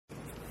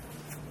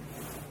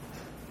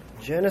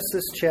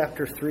Genesis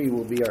chapter 3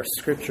 will be our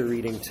scripture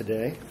reading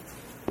today.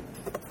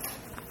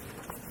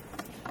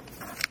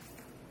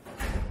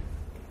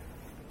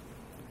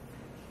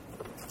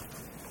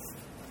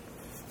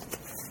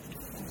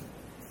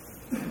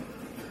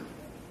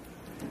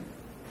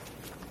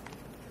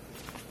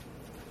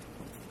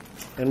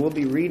 And we'll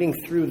be reading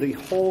through the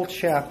whole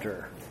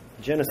chapter,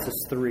 Genesis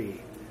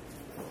 3.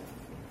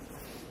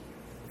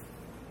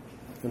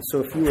 And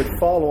so if you would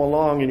follow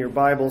along in your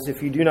Bibles,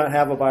 if you do not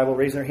have a Bible,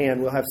 raise your hand.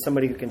 We'll have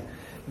somebody who can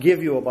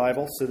give you a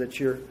Bible so that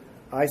your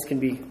eyes can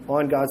be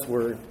on God's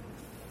Word.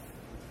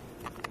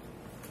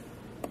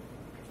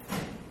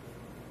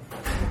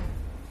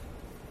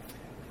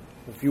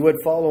 If you would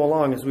follow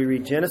along as we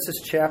read Genesis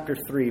chapter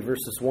 3,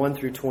 verses 1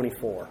 through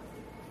 24.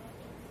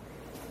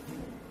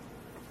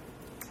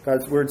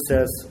 God's Word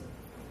says,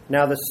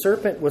 "Now the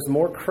serpent was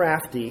more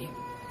crafty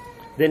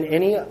than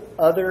any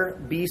other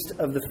beast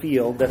of the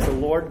field that the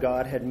Lord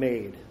God had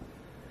made.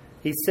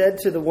 He said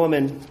to the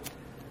woman,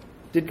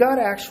 'Did God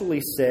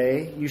actually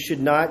say you should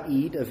not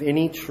eat of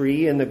any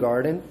tree in the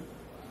garden?'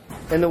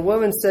 And the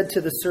woman said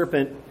to the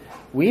serpent,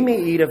 'We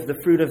may eat of the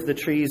fruit of the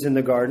trees in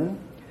the garden,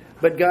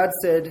 but God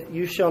said,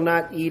 you shall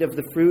not eat of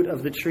the fruit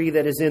of the tree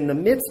that is in the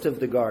midst of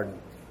the garden.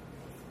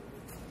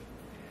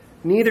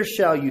 Neither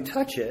shall you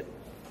touch it,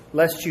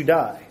 lest you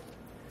die.'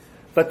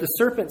 But the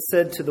serpent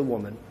said to the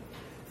woman,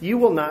 'You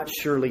will not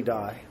surely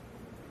die.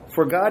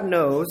 For God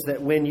knows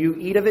that when you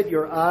eat of it,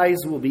 your eyes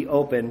will be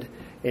opened,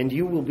 and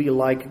you will be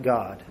like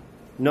God,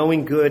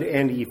 knowing good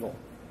and evil.'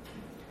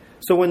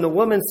 So when the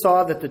woman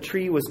saw that the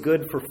tree was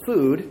good for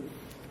food,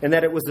 and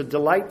that it was a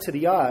delight to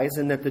the eyes,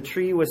 and that the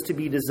tree was to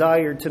be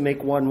desired to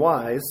make one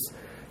wise,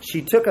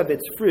 she took of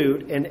its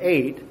fruit and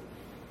ate,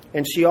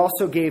 and she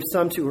also gave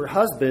some to her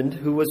husband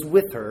who was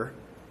with her,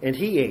 and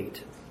he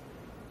ate.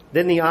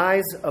 Then the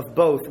eyes of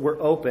both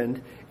were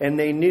opened, and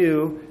they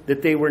knew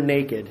that they were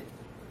naked.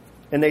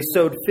 And they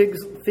sewed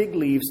fig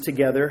leaves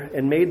together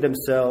and made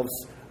themselves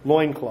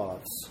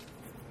loincloths.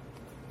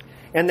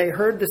 And they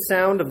heard the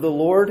sound of the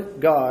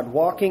Lord God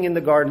walking in the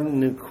garden in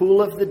the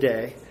cool of the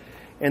day,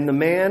 and the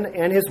man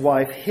and his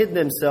wife hid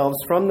themselves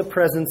from the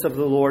presence of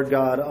the Lord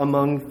God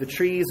among the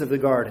trees of the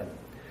garden.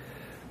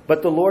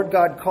 But the Lord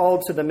God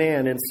called to the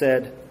man and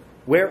said,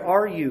 'Where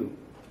are you?'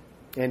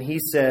 And he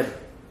said,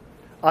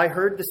 'I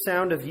heard the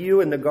sound of you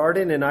in the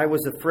garden, and I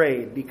was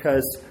afraid,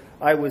 because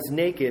I was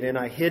naked and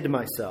I hid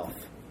myself.'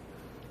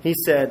 He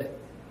said,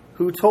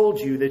 'Who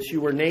told you that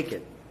you were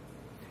naked?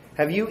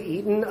 Have you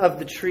eaten of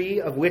the tree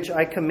of which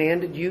I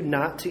commanded you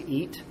not to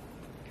eat?'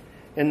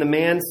 And the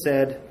man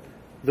said,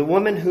 'The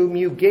woman whom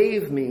you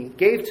gave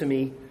to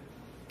me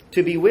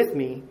to be with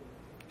me,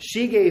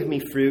 she gave me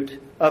fruit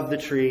of the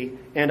tree,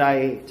 and I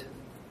ate.'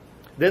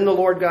 Then the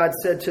Lord God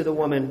said to the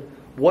woman,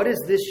 'What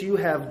is this you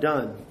have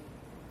done?'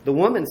 The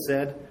woman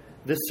said,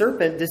 'The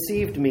serpent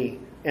deceived me,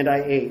 and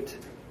I ate.'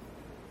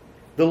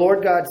 The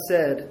Lord God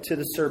said to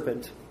the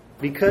serpent,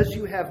 'Because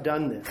you have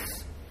done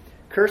this,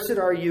 cursed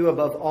are you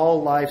above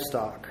all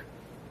livestock,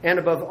 and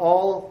above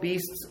all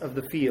beasts of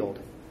the field.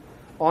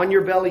 On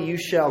your belly you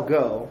shall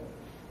go,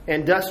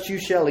 and dust you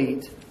shall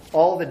eat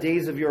all the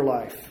days of your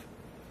life.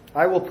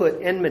 I will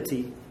put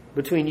enmity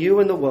between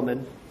you and the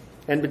woman,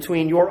 and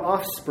between your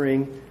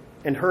offspring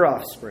and her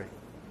offspring.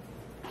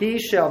 He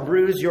shall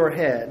bruise your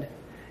head,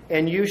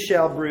 and you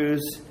shall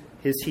bruise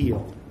his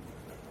heel.'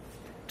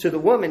 To the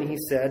woman he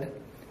said,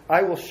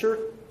 'I will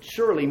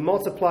surely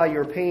multiply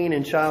your pain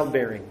in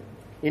childbearing.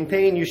 In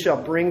pain you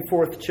shall bring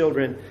forth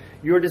children.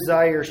 Your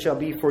desire shall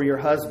be for your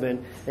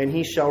husband, and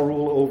he shall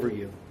rule over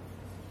you.'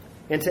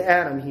 And to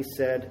Adam he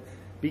said,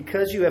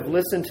 'Because you have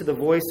listened to the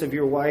voice of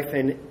your wife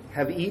and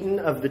have eaten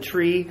of the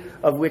tree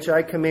of which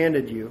I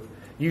commanded you,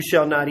 you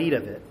shall not eat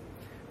of it.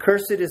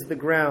 Cursed is the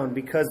ground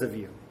because of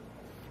you.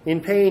 In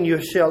pain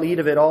you shall eat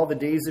of it all the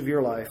days of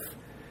your life.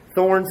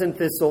 Thorns and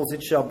thistles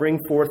it shall bring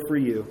forth for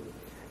you.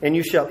 And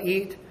you shall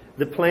eat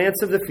the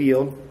plants of the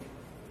field.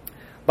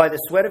 By the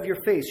sweat of your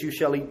face you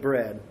shall eat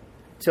bread,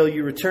 till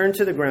you return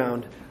to the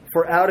ground,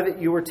 for out of it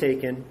you were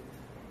taken.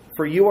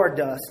 For you are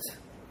dust,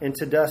 and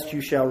to dust you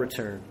shall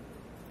return.'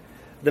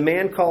 The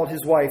man called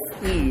his wife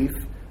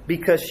Eve,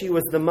 because she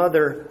was the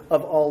mother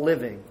of all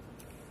living.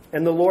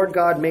 And the Lord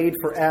God made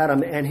for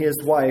Adam and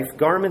his wife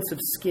garments of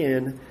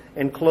skin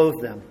and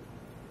clothed them.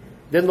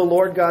 Then the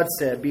Lord God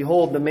said,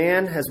 'Behold, the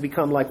man has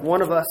become like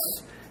one of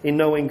us in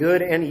knowing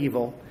good and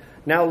evil.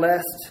 Now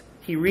lest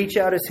he reach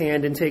out his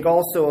hand and take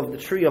also of the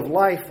tree of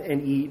life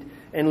and eat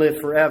and live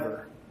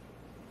forever.'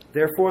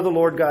 Therefore the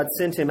Lord God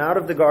sent him out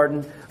of the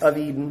Garden of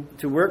Eden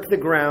to work the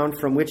ground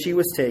from which he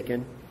was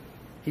taken.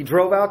 He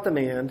drove out the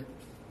man,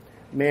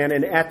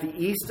 and at the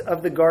east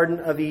of the Garden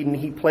of Eden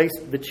he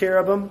placed the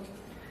cherubim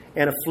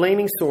and a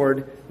flaming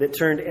sword that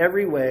turned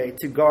every way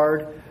to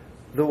guard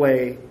the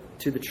way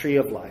to the tree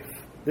of life."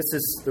 This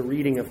is the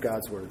reading of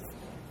God's Word.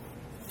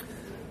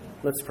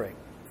 Let's pray.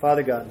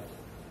 Father God,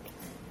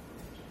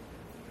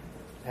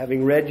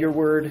 having read your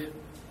Word,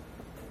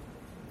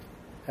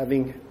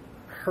 having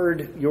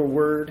heard your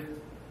Word,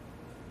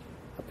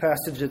 a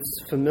passage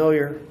that's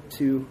familiar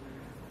to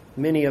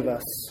many of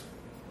us,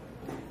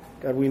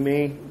 God,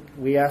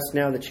 we ask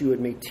now that you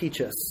may teach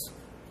us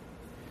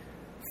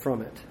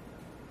from it.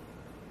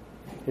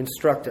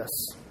 Instruct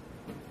us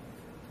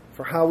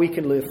for how we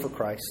can live for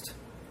Christ.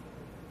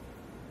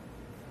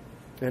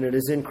 And it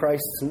is in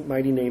Christ's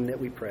mighty name that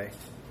we pray.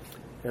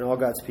 And all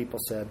God's people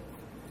said,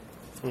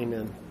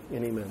 amen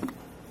and amen.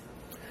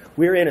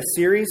 We're in a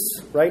series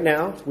right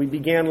now. We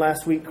began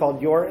last week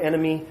called Your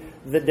Enemy,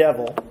 the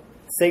Devil.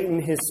 Satan,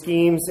 his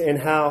schemes, and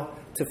how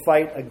to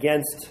fight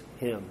against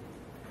him.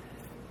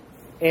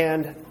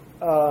 And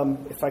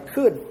if I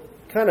could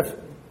kind of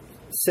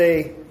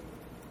say,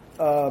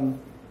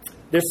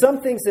 there's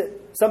some things that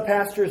some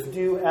pastors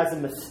do as a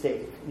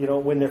mistake,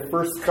 when they're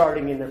first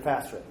starting in their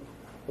pastorate.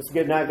 That's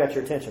good. Now I've got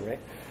your attention, right?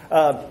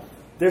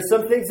 There's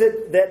some things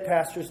that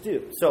pastors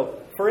do.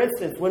 So, for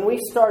instance, when we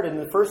started in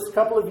the first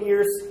couple of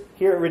years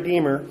here at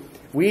Redeemer,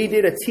 we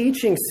did a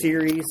teaching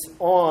series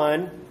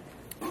on,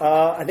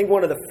 I think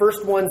one of the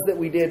first ones that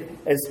we did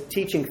as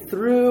teaching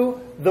through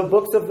the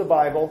books of the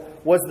Bible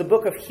was the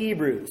book of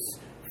Hebrews.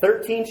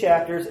 13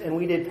 chapters, and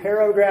we did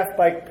paragraph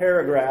by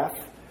paragraph,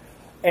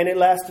 and it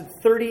lasted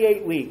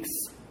 38 weeks.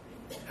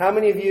 How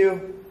many of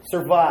you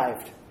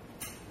survived?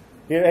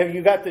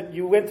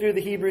 You went through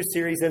the Hebrews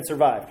series and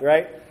survived,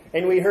 right?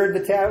 And we heard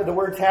the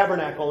word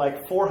tabernacle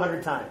like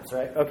 400 times,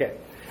 right? Okay.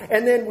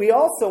 And then we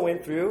also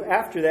went through,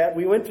 after that,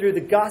 we went through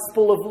the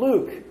Gospel of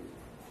Luke.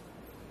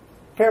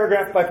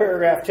 Paragraph by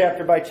paragraph,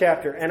 chapter by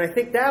chapter. And I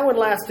think that one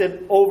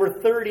lasted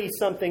over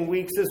 30-something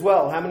weeks as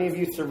well. How many of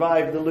you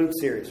survived the Luke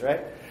series,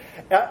 right?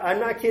 I'm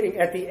not kidding.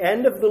 At the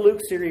end of the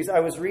Luke series, I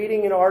was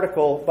reading an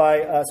article by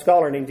a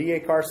scholar named D.A.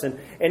 Carson,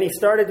 and he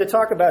started to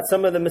talk about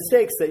some of the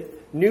mistakes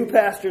that new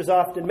pastors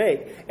often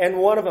make. And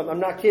one of them, I'm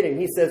not kidding,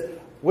 he says,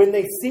 when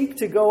they seek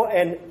to go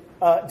and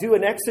do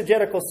an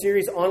exegetical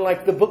series on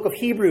like the book of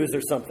Hebrews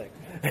or something.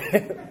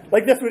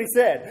 Like that's what he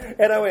said.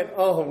 And I went,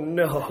 oh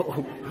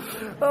no.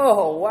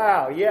 Oh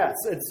wow, yes.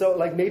 And so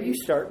like maybe you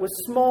start with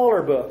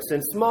smaller books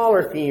and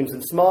smaller themes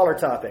and smaller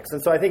topics.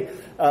 And so I think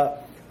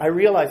I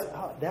realized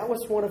that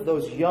was one of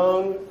those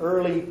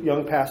early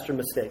young pastor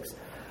mistakes.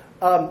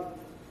 I'm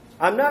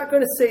not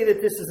going to say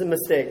that this is a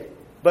mistake,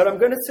 but I'm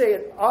going to say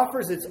it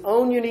offers its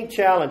own unique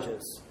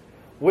challenges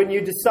when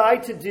you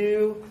decide to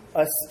do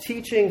a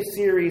teaching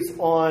series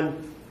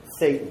on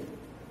Satan.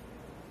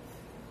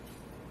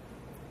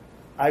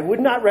 I would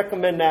not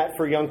recommend that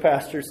for young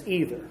pastors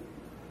either.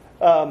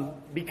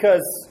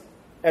 Because,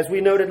 as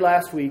we noted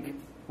last week,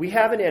 we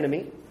have an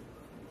enemy,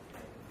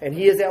 and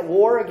he is at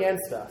war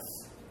against us.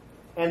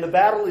 And the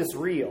battle is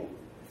real.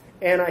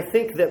 And I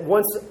think that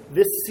once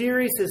this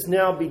series has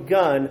now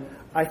begun,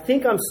 I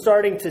think I'm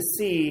starting to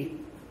see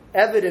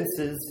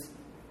evidences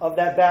of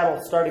that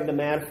battle starting to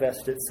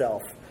manifest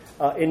itself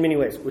in many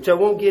ways, which I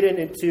won't get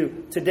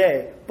into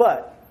today.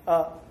 But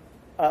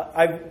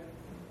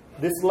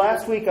this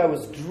last week I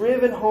was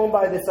driven home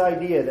by this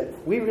idea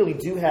that we really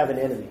do have an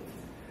enemy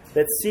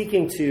that's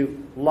seeking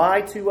to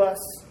lie to us,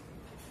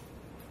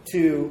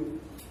 to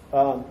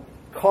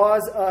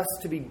cause us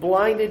to be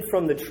blinded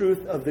from the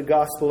truth of the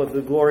gospel of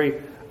the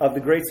glory of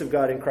the grace of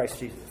God in Christ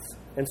Jesus.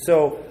 And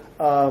so,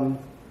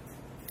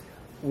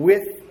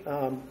 with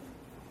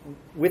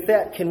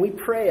that, can we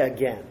pray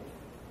again?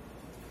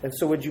 And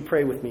so would you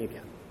pray with me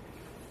again?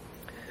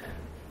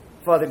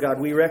 Father God,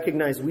 we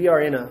recognize we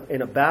are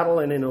in a battle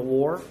and in a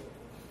war,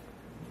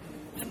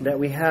 that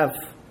we have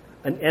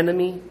an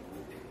enemy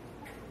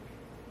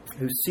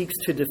who seeks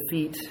to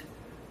defeat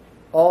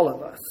all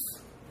of us.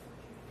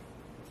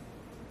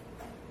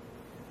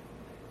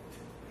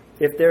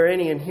 If there are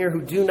any in here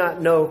who do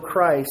not know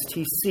Christ,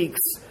 he seeks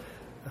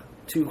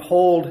to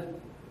hold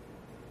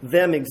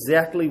them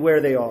exactly where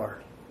they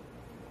are,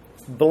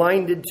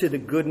 blinded to the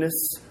goodness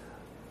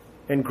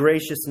and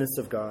graciousness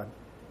of God.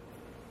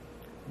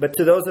 But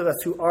to those of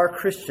us who are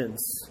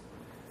Christians,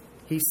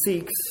 he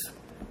seeks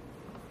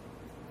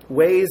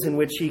ways in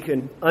which he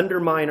can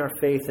undermine our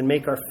faith and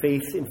make our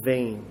faith in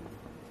vain.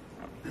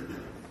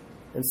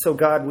 And so,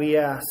 God, we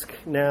ask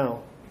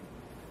now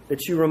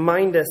that you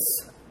remind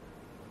us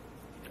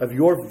of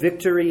your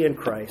victory in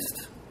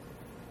Christ.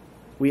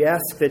 We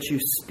ask that you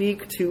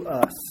speak to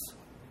us,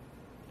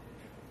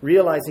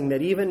 realizing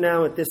that even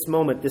now at this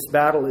moment, this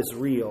battle is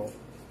real.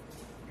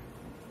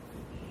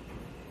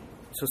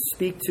 So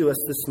speak to us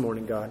this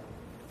morning, God.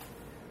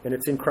 And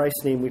it's in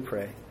Christ's name we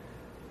pray.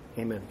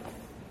 Amen.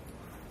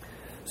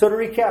 So to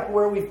recap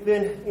where we've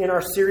been in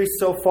our series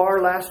so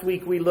far, last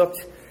week we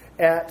looked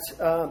at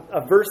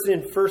a verse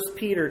in 1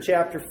 Peter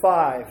chapter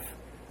 5,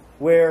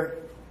 where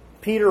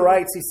Peter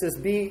writes, he says,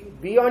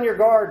 be on your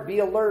guard, be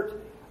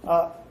alert.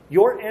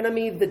 Your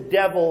enemy, the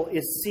devil,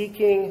 is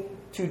seeking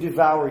to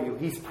devour you.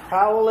 He's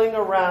prowling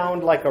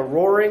around like a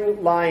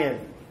roaring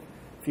lion.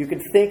 If you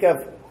could think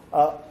of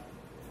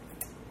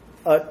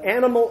an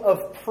animal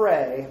of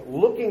prey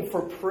looking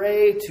for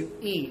prey to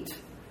eat,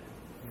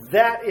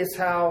 that is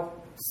how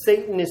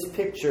Satan is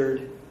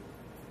pictured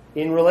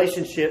in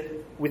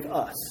relationship with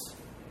us.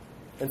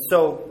 And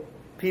so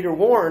Peter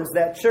warns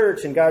that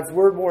church, and God's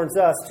word warns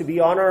us to be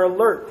on our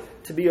alert,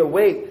 to be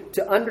awake,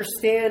 to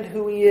understand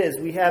who he is.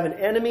 We have an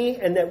enemy,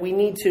 and that we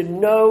need to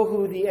know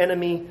who the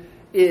enemy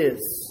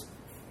is.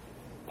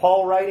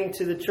 Paul, writing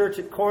to the church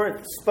at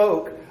Corinth,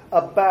 spoke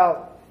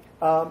about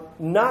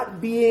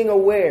not being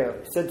aware.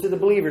 He said to the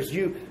believers,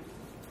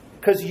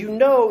 because you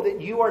know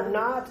that you are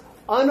not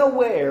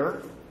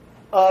unaware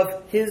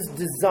of his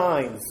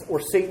designs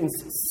or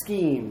Satan's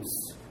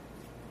schemes.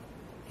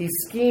 He's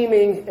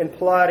scheming and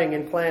plotting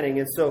and planning.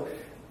 And so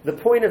the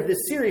point of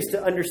this series is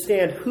to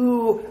understand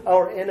who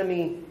our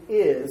enemy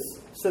is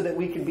so that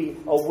we can be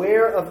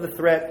aware of the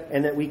threat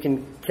and that we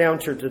can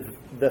counter to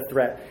the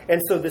threat.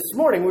 And so this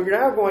morning we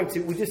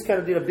just kind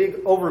of did a big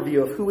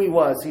overview of who he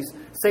was.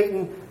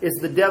 Satan is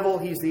the devil.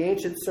 He's the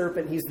ancient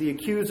serpent. He's the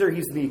accuser.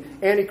 He's the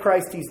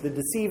Antichrist. He's the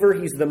deceiver.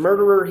 He's the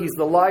murderer. He's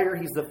the liar.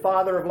 He's the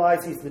father of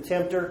lies. He's the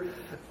tempter.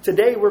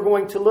 Today we're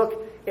going to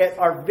look at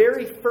our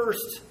very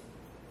first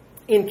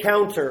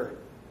encounter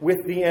with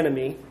the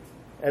enemy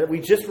that we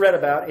just read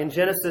about in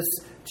Genesis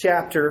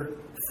chapter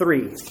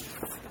 3.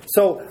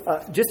 So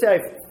just I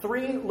have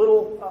three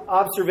little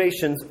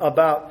observations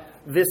about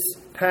this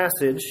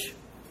passage.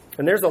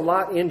 And there's a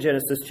lot in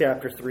Genesis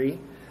chapter 3.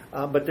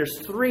 But there's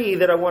three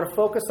that I want to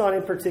focus on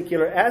in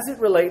particular as it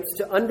relates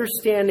to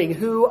understanding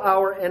who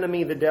our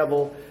enemy, the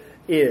devil,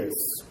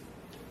 is.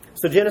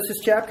 So Genesis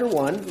chapter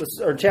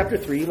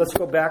 3, let's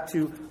go back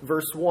to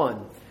verse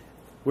 1.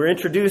 We're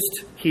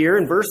introduced here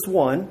in verse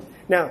 1.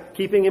 Now,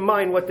 keeping in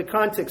mind what the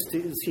context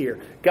is here.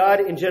 God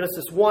in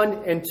Genesis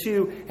 1 and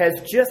 2 has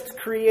just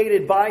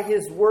created by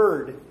his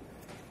word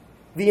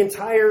the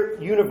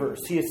entire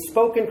universe. He has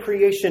spoken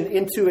creation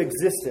into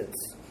existence.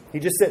 He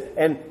just said,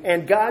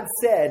 and God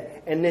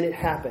said, and then it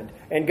happened.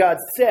 And God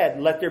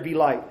said, let there be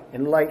light,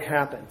 and light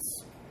happens.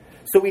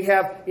 So we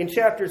have in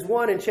chapters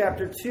 1 and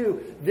chapter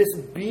 2 this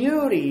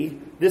beauty,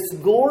 this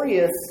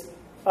glorious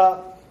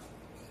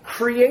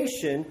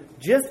creation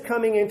just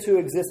coming into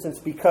existence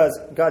because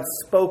God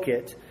spoke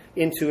it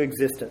into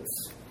existence.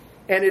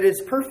 And it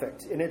is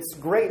perfect, and it's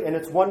great, and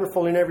it's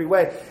wonderful in every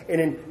way.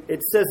 And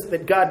it says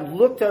that God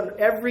looked on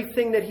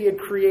everything that he had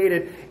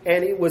created,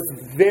 and it was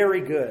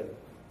very good.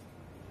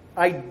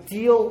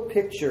 Ideal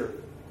picture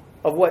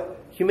of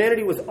what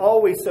humanity was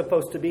always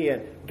supposed to be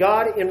in.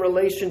 God in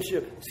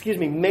relationship,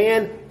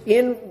 man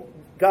in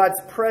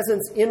God's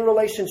presence, in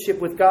relationship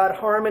with God,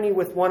 harmony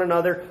with one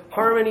another,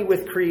 harmony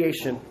with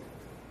creation.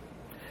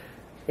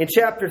 In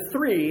chapter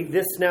 3,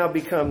 this now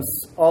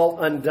becomes all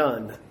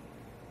undone.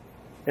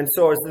 And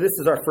so this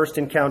is our first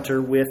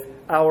encounter with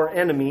our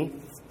enemy,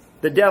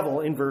 the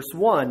devil, in verse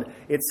 1.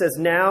 It says,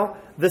 now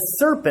the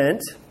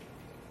serpent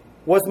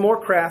was more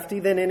crafty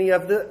than any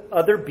of the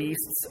other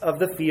beasts of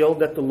the field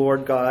that the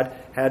Lord God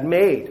had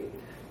made.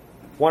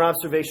 One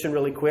observation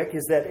really quick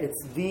is that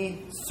it's the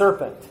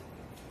serpent.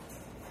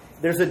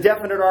 There's a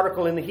definite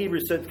article in the Hebrew,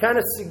 so it kind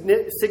of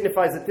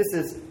signifies that this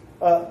is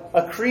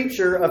a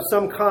creature of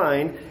some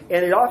kind,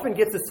 and it often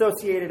gets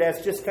associated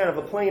as just kind of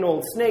a plain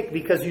old snake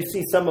because you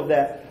see some of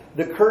that,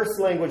 the curse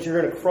language,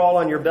 you're going to crawl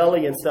on your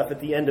belly and stuff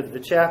at the end of the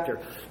chapter.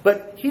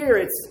 But here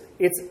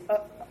it's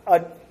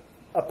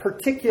a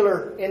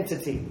particular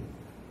entity.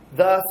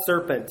 The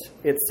serpent,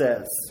 it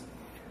says.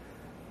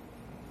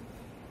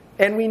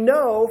 And we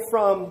know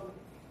from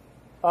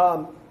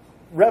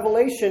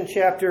Revelation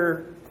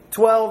chapter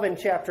 12 and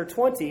chapter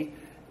 20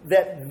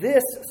 that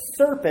this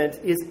serpent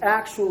is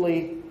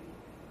actually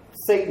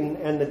Satan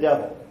and the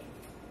devil.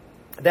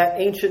 That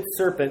ancient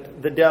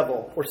serpent, the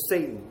devil, or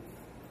Satan.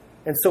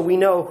 And so we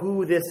know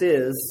who this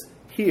is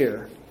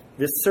here,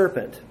 this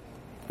serpent.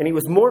 And he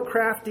was more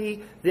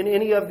crafty than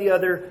any of the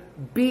other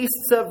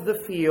beasts of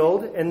the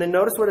field. And then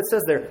notice what it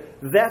says there.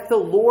 That the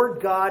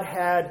Lord God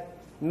had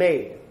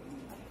made.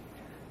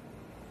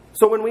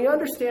 So when we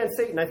understand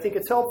Satan, I think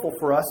it's helpful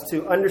for us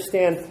to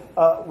understand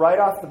right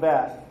off the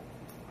bat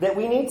that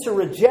we need to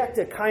reject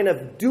a kind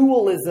of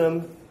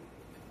dualism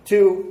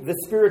to the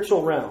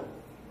spiritual realm.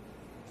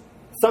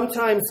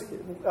 Sometimes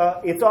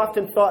it's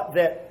often thought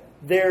that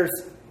there's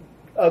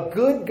a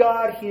good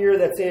God here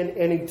that's in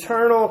an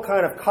eternal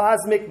kind of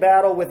cosmic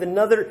battle with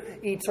another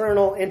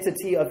eternal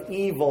entity of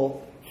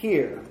evil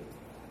here.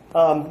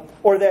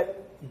 Or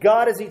that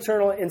God is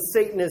eternal and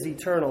Satan is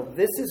eternal.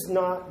 This is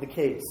not the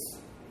case.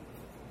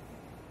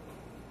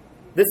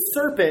 This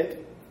serpent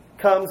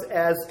comes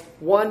as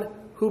one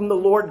whom the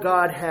Lord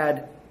God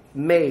had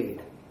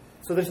made.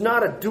 So there's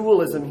not a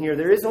dualism here.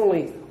 There is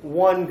only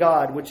one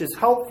God, which is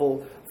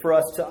helpful for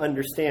us to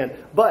understand.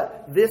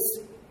 But this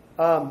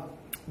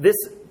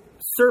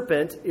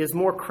serpent is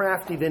more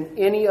crafty than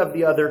any of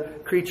the other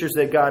creatures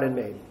that God had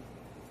made.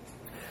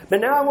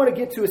 But now I want to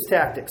get to his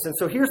tactics. And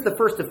so here's the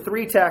first of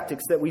three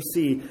tactics that we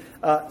see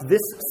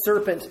this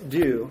serpent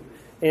do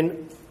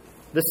in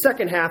the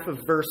second half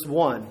of verse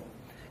 1.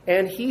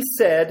 And he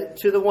said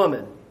to the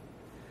woman,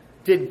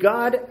 did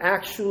God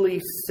actually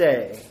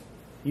say,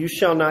 you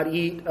shall not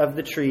eat of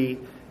the tree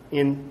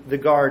in the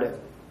garden?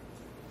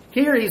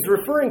 Here he's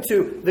referring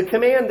to the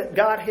command that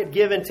God had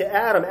given to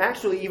Adam,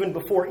 actually even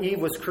before Eve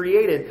was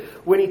created,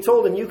 when he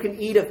told him, you can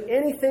eat of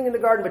anything in the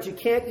garden, but you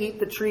can't eat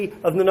the tree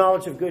of the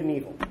knowledge of good and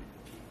evil.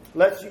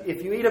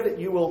 If you eat of it,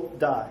 you will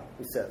die,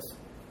 he says.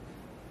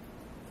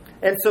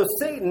 And so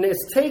Satan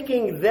is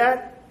taking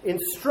that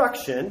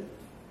instruction,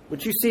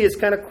 which you see is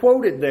kind of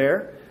quoted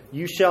there,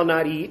 you shall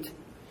not eat.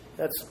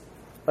 That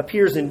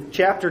appears in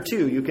chapter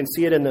 2. You can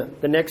see it in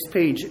the next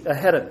page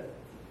ahead of it.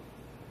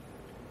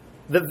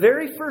 The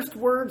very first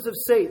words of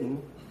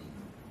Satan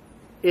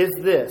is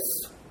this.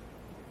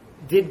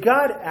 Did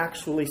God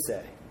actually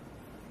say?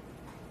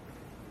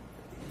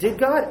 Did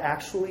God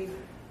actually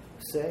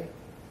say?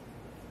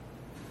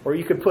 Or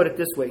you could put it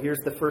this way. Here's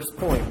the first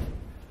point.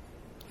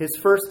 His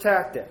first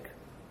tactic.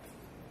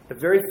 The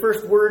very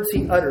first words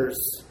he utters,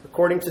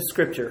 according to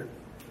Scripture.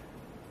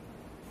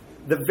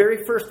 The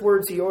very first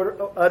words he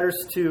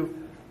utters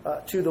to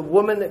the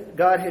woman that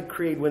God had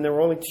created when there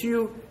were only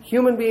 2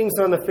 human beings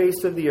on the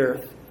face of the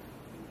earth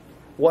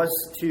was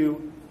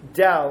to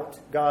doubt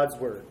God's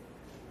word.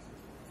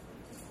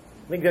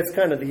 I think that's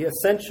kind of the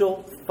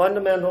essential,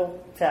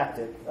 fundamental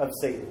tactic of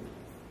Satan.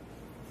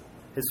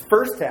 His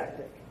first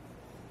tactic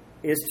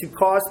is to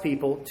cause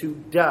people to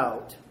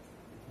doubt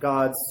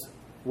God's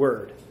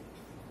word.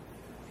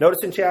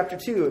 Notice in chapter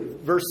 2,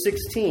 verse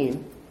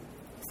 16,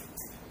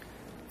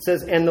 it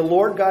says, And the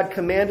Lord God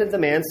commanded the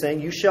man,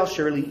 saying, You shall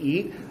surely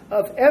eat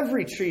of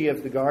every tree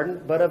of the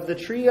garden, but of the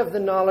tree of the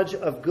knowledge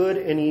of good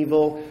and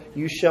evil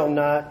you shall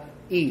not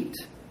eat.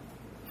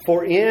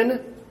 For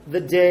in the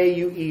day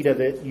you eat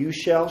of it, you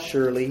shall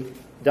surely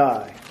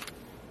die.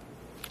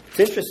 It's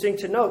interesting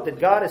to note that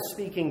God is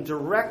speaking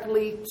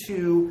directly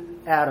to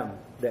Adam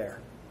there.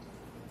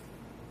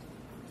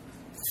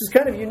 This is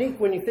kind of unique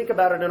when you think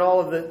about it in all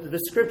of the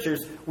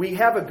Scriptures. We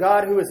have a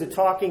God who is a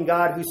talking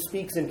God who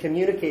speaks and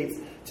communicates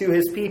to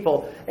his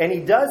people. And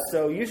he does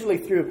so usually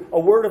through a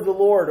word of the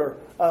Lord or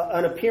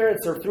an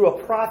appearance or through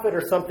a prophet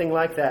or something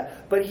like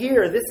that. But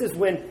here, this is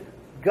when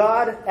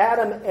God,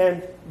 Adam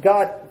and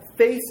God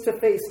face to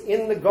face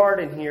in the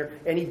garden here.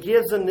 And he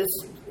gives them this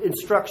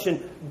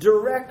instruction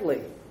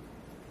directly.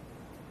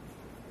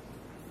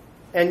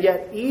 And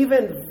yet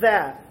even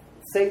that,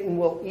 Satan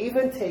will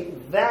even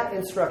take that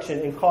instruction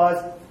and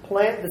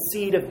plant the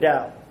seed of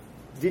doubt.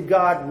 Did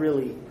God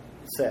really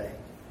say?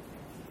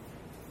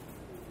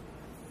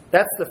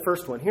 That's the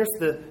first one. Here's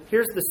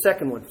the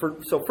second one.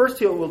 So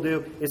first what we'll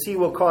do is he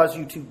will cause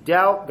you to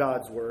doubt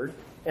God's word.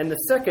 And the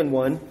second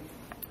one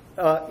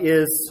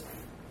is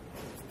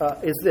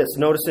this.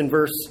 Notice in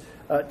verse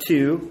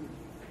 2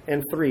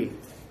 and 3.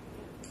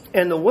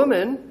 And the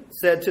woman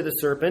said to the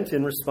serpent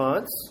in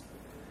response,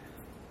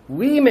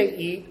 We may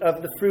eat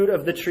of the fruit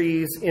of the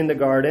trees in the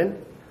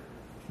garden,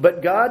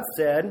 but God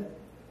said,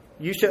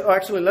 you should...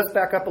 Actually, let's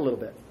back up a little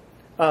bit.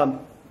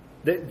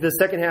 The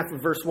second half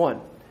of verse 1.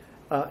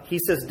 He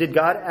says, did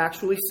God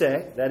actually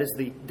say? That is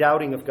the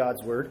doubting of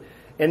God's word.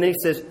 And then he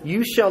says,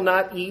 you shall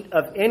not eat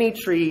of any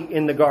tree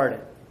in the garden.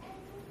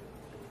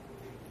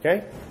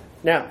 Okay?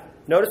 Now,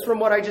 notice from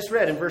what I just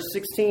read in verse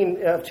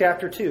 16 of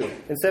chapter 2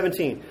 and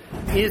 17.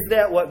 Is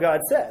that what God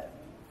said?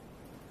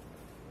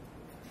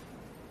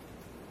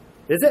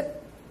 Is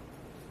it?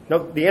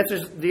 No, the answer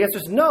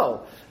is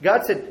no.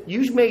 God said,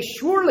 you may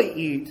surely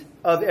eat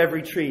of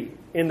every tree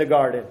in the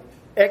garden,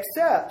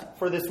 except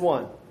for this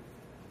one.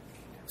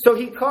 So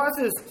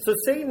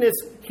Satan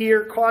is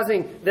here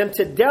causing them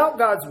to doubt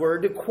God's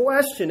word, to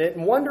question it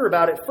and wonder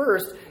about it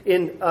first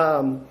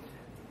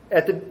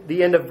at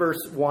the end of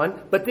verse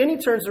 1. But then he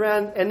turns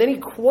around and then he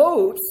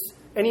quotes,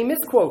 and he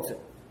misquotes it.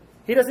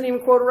 He doesn't even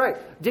quote it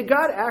right. Did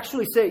God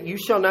actually say, you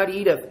shall not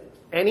eat of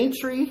any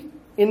tree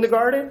in the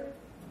garden?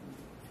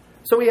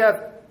 So we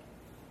have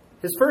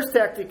his first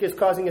tactic is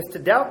causing us to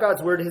doubt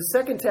God's word. His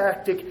second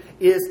tactic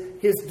is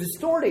his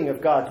distorting of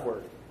God's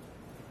word.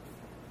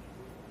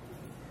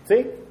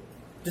 See?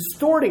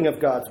 Distorting of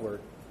God's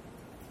word.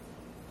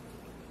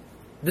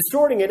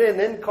 Distorting it and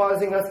then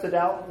causing us to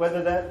doubt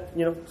whether that,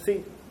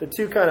 see, it's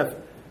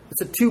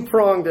a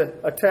two-pronged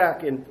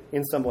attack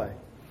in some way.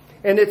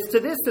 And it's to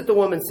this that the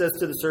woman says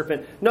to the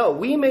serpent, no,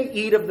 we may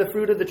eat of the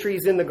fruit of the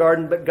trees in the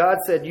garden, but God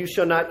said, you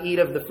shall not eat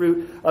of the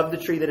fruit of the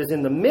tree that is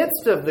in the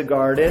midst of the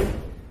garden.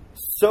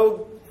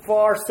 So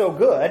far, so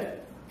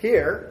good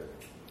here.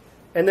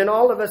 And then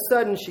all of a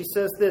sudden she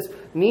says this,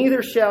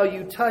 neither shall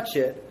you touch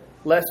it,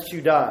 lest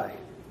you die.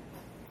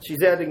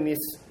 She's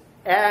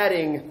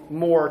adding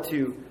more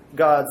to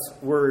God's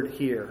word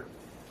here.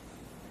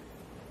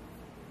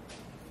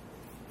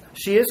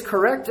 She is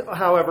correct,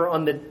 however,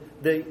 on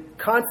the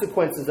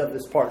consequences of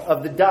this part,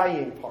 of the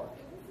dying part,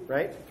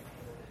 right?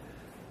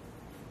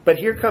 But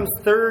here comes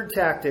third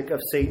tactic of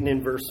Satan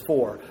in verse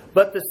 4.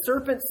 But the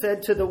serpent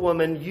said to the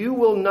woman, you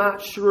will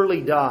not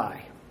surely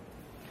die.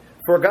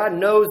 For God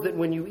knows that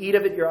when you eat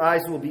of it, your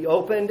eyes will be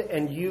opened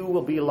and you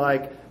will be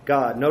like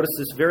God. Notice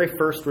this very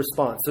first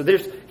response. So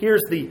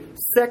here's the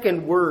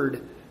second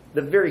word,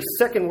 the very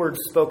second word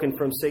spoken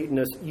from Satan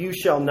is, you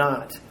shall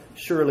not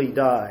surely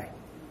die.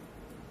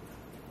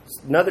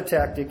 Another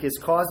tactic is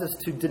cause us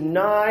to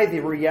deny the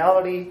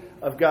reality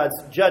of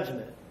God's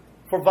judgment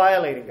for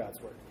violating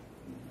God's word.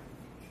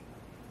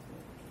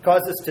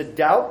 Cause us to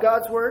doubt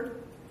God's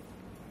word.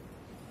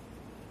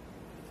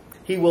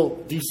 He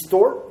will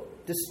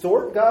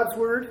distort God's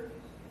word.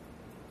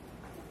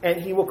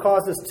 And he will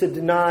cause us to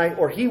deny,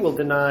 or he will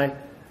deny,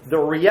 the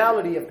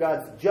reality of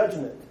God's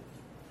judgment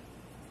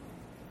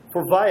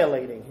for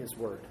violating his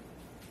word.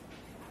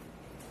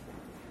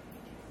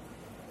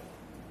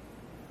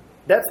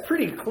 That's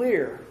pretty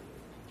clear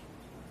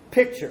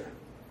picture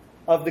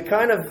of the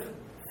kind of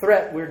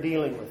threat we're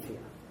dealing with here.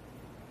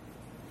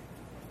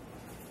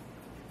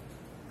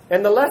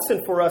 And the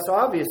lesson for us,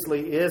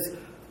 obviously, is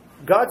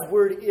God's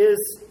word is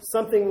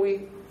something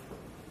we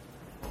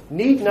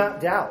need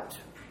not doubt.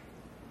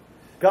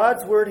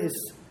 God's word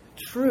is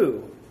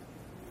true.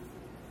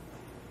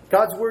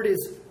 God's word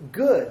is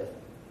good.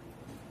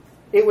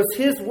 It was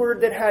his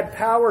word that had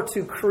power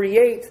to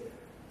create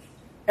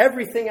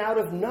everything out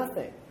of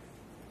nothing.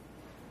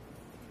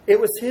 It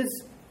was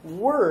his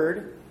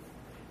word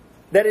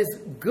that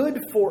is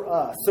good for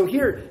us. So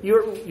here,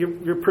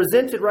 you're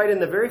presented right in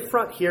the very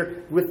front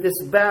here with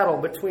this battle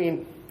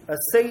between a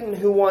Satan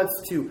who wants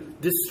to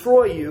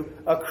destroy you,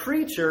 a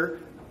creature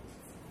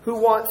who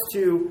wants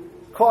to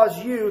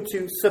cause you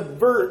to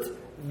subvert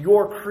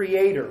your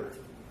Creator.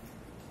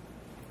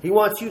 He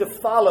wants you to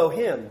follow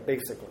him,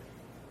 basically.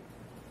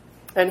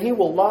 And he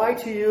will lie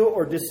to you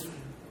or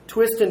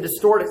twist and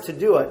distort it to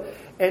do it.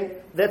 And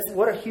that's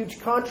what a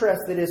huge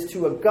contrast that is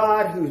to a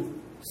God who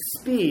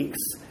speaks,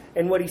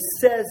 and what he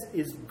says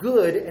is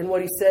good, and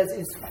what he says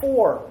is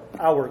for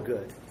our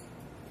good.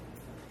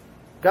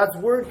 God's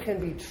word can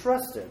be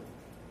trusted.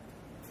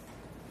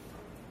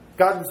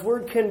 God's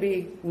word can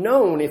be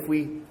known if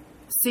we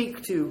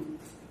seek to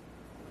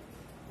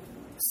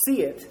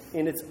see it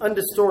in its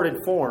undistorted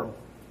form.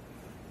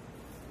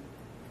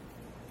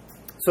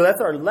 So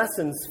that's our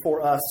lessons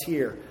for us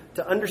here.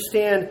 To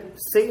understand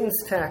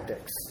Satan's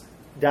tactics.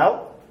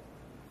 Doubt,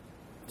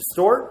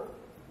 distort,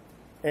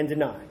 and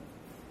deny.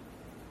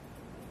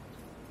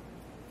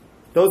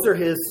 Those are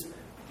his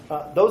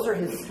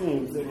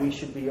schemes that we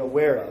should be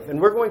aware of. And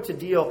we're going to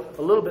deal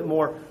a little bit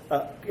more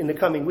in the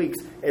coming weeks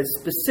as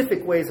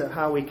specific ways of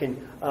how we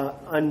can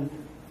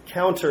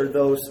encounter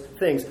those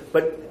things.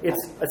 But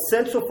it's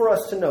essential for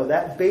us to know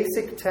that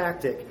basic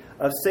tactic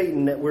of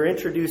Satan that we're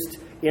introduced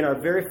in our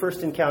very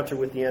first encounter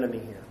with the enemy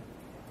here.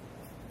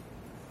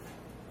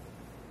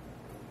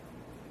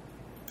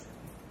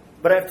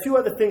 But I have two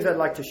other things I'd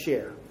like to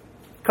share.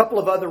 A couple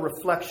of other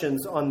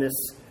reflections on this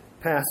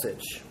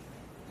passage.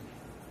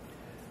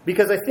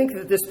 Because I think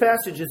that this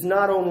passage is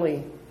not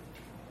only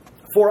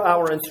for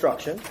our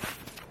instruction.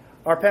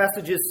 Our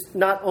passage is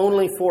not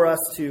only for us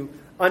to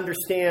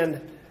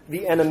understand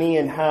the enemy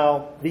and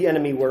how the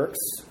enemy works.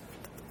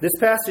 This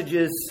passage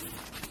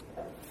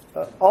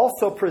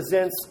also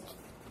presents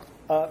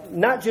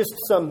not just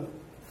some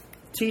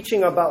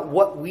teaching about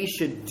what we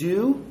should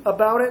do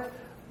about it,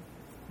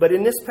 but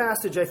in this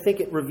passage I think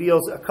it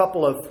reveals a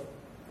couple of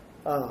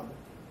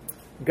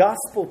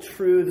gospel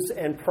truths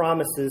and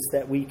promises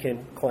that we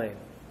can claim.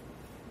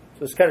 So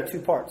there's kind of two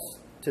parts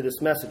to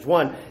this message.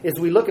 One is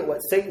we look at what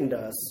Satan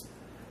does.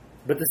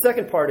 But the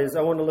second part is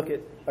I want to look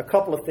at a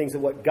couple of things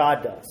of what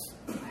God does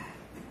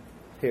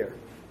here.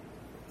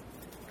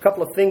 A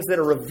couple of things that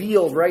are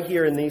revealed right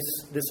here in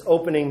this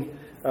opening,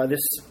 this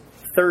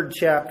third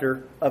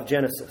chapter of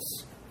Genesis.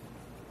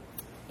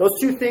 Those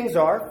two things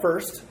are,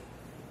 first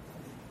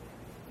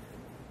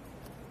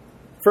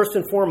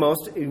and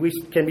foremost, we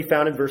can be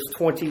found in verse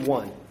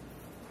 21.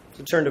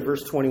 So turn to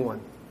verse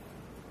 21.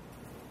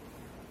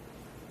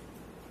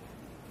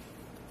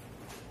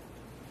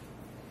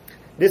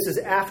 This is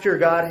after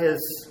God has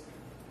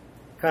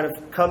kind of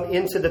come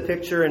into the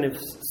picture and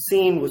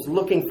was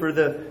looking for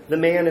the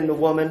man and the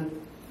woman.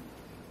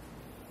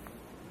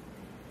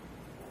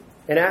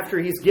 And after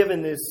he's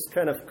given this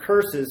kind of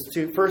curses,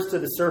 first to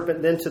the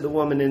serpent, then to the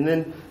woman, and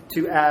then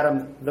to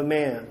Adam, the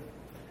man.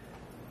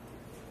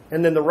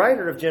 And then the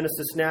writer of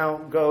Genesis now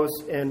goes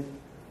and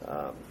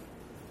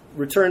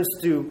returns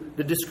to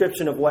the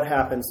description of what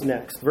happens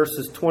next.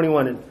 Verses 20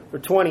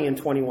 and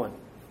 21.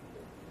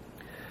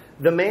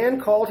 The man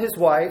called his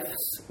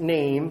wife's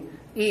name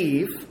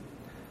Eve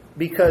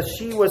because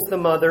she was the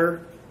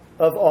mother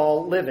of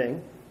all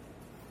living.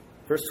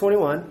 Verse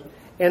 21.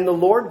 And the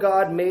Lord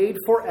God made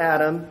for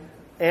Adam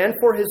and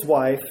for his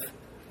wife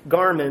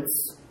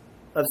garments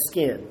of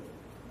skin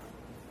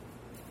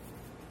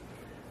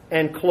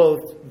and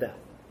clothed them.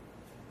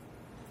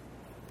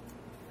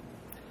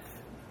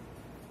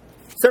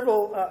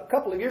 A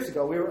couple of years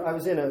ago, I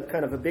was in a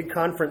kind of a big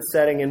conference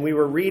setting, and we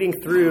were reading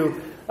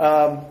through,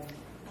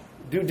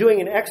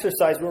 doing an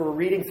exercise where we're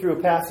reading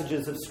through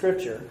passages of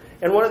Scripture.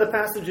 And one of the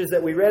passages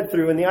that we read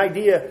through, and the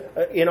idea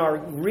in our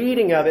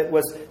reading of it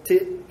was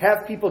to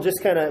have people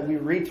just we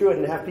read through it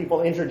and have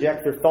people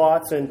interject their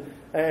thoughts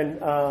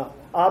and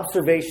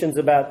observations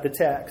about the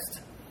text.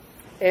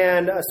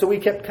 And so we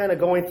kept kind of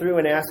going through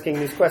and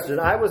asking these questions.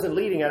 And I wasn't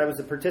leading it, I was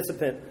a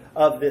participant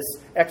of this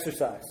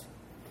exercise.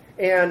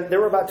 And there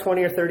were about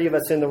 20 or 30 of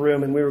us in the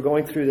room, and we were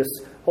going through this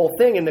whole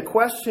thing. And the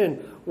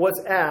question was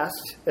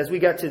asked, as we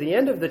got to the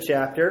end of the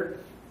chapter,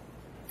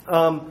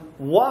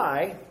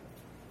 why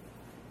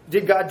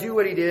did God do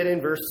what he did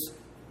in verse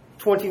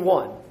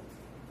 21?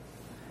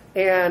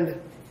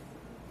 And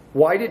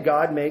Why did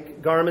God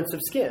make garments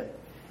of skin?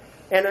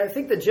 And I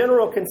think the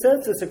general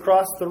consensus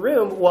across the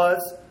room was,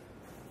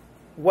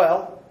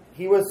 well,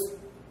 he was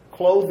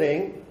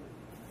clothing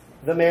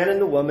the man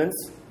and the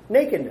woman's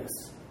nakedness.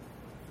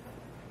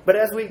 But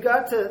as we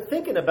got to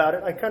thinking about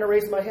it, I kind of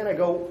raised my hand. I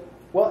go,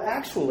 well,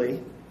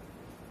 actually,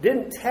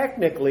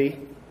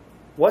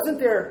 wasn't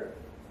their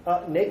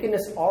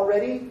nakedness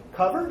already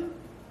covered?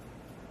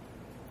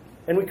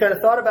 And we kind of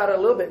thought about it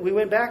a little bit. We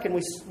went back and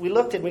we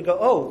looked and we go,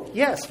 oh,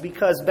 yes,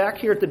 because back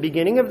here at the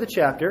beginning of the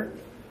chapter,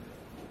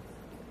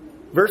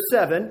 verse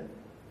 7,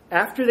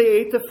 after they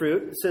ate the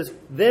fruit, it says,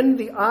 then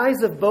the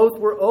eyes of both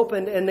were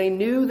opened, and they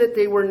knew that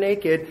they were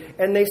naked,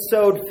 and they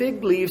sewed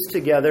fig leaves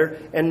together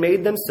and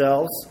made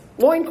themselves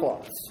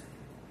loincloths.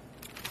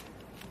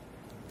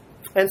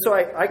 And so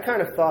I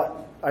kind of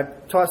thought, I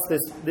tossed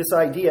this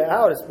idea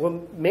out as,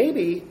 well,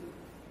 maybe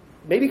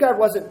God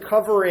wasn't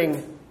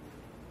covering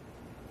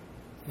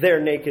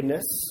their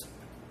nakedness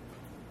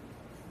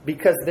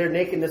because their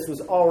nakedness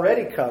was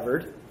already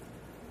covered.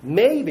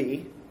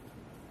 Maybe,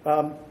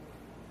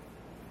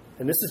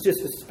 and this is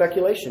just a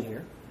speculation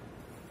here,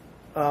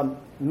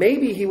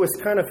 maybe he was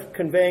kind of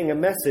conveying a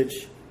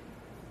message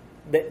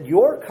that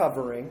your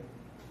covering,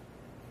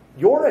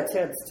 your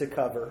attempts to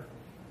cover,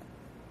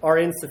 are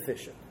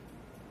insufficient.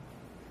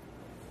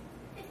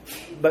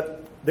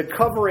 But the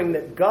covering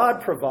that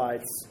God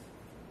provides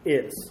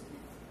is.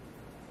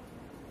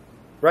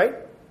 Right?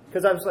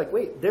 Because I was like,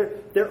 wait,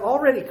 they're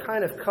already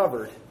kind of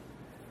covered.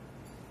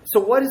 So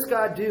what does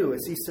God do?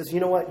 Is he says, you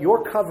know what?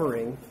 Your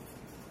covering,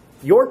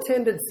 your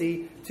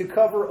tendency to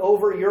cover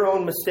over your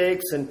own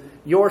mistakes and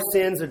your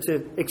sins, or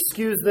to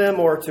excuse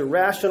them or to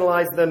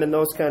rationalize them and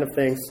those kind of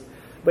things.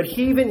 But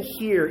even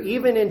here,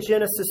 even in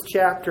Genesis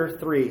chapter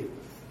 3,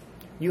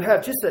 you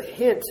have just a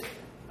hint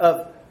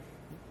of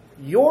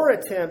your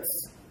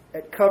attempts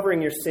at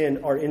covering your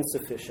sin are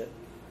insufficient.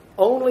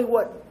 Only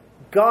what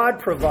God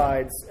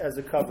provides as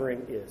a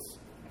covering is.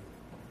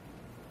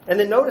 And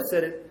then notice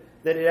that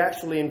it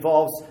actually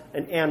involves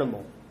an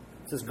animal.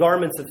 It says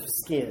garments of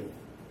skin.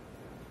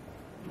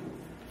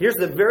 Here's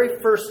the very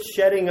first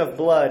shedding of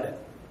blood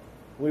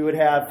we would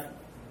have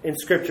in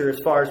Scripture as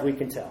far as we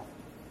can tell.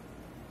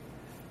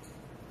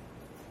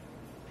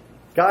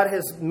 God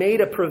has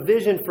made a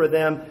provision for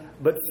them,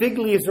 but fig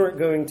leaves weren't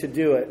going to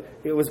do it.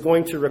 It was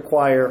going to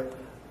require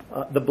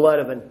the blood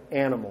of an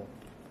animal.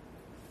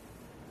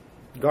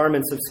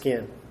 Garments of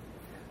skin.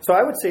 So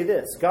I would say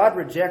this: God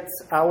rejects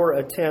our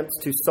attempts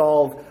to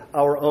solve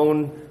our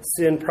own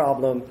sin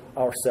problem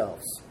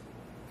ourselves.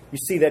 You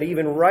see that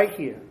even right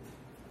here.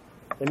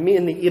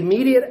 In the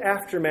immediate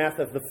aftermath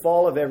of the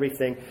fall of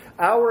everything,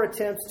 our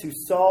attempts to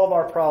solve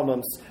our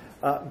problems,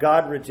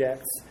 God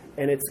rejects.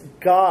 And it's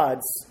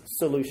God's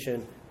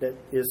solution that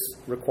is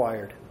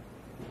required.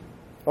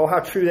 Oh,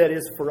 how true that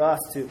is for us,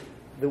 to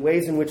the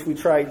ways in which we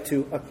try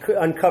to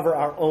uncover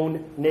our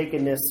own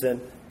nakedness and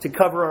to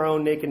cover our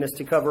own nakedness,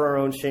 to cover our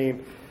own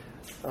shame,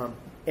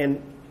 and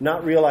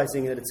not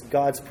realizing that it's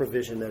God's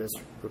provision that is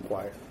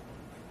required.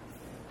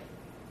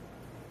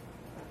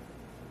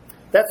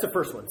 That's the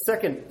first one.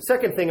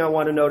 Second thing I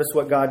want to notice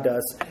what God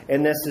does,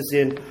 and this is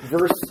in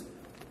verse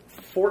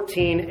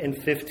 14 and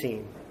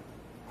 15.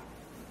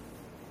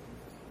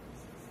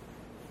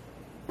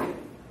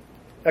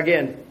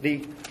 Again,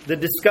 the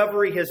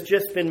discovery has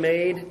just been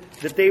made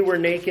that they were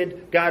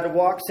naked. God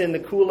walks in the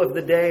cool of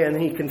the day and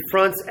he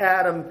confronts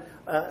Adam,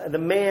 the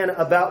man,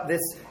 about this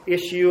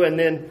issue. And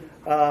then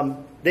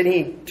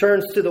he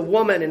turns to the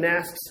woman and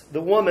asks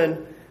the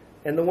woman.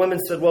 And the woman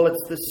said, well,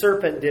 it's the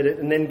serpent did it.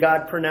 And then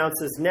God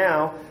pronounces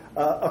now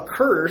a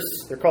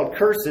curse. They're called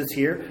curses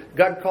here.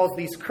 God calls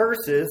these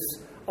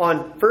curses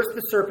on first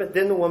the serpent,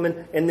 then the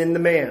woman, and then the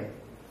man.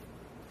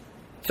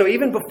 So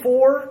even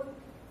before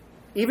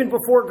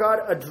God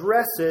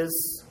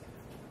addresses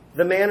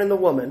the man and the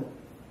woman,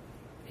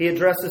 he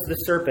addresses the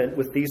serpent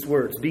with these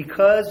words: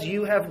 because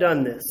you have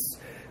done this,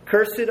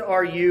 cursed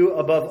are you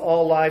above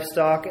all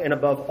livestock and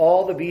above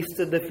all the beasts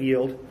of the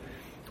field.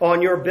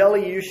 On your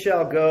belly you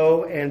shall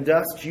go, and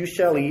dust you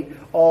shall eat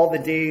all the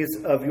days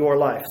of your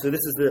life. So this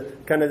is the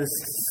kind of the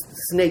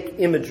snake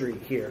imagery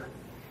here.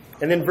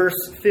 And then verse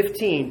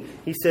 15,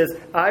 he says,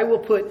 I will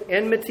put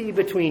enmity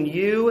between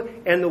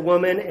you and the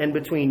woman, and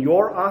between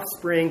your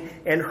offspring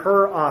and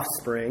her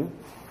offspring.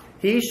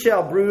 He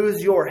shall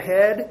bruise your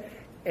head,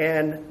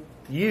 and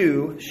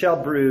you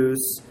shall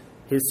bruise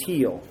his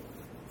heel.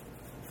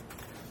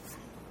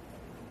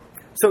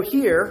 So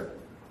here,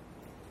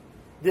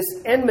 this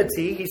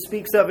enmity he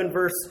speaks of in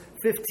verse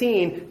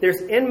 15,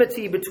 there's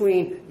enmity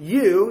between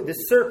you, the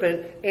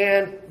serpent,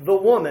 and the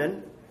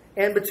woman,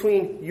 and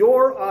between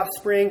your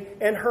offspring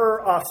and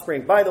her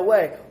offspring. By the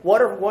way,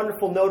 what a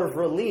wonderful note of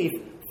relief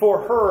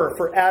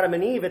for Adam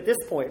and Eve at this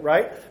point,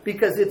 right?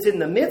 Because it's in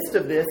the midst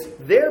of this,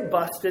 they're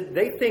busted,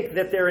 they think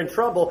that they're in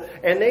trouble,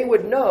 and they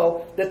would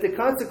know that the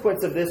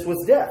consequence of this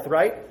was death,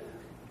 right?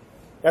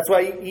 That's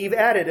why Eve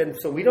added, and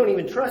so we don't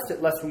even trust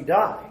it lest we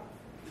die.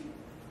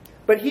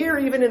 But here,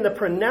 even in the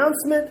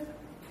pronouncement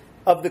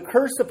of the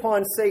curse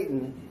upon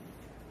Satan,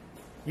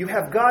 you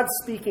have God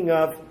speaking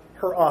of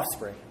her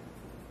offspring.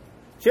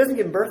 She hasn't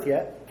given birth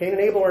yet. Cain and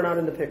Abel are not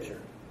in the picture.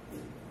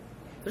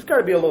 There's got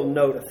to be a little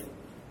note of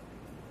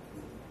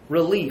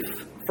relief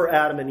for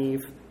Adam and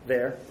Eve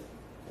there.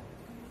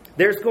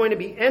 There's going to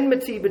be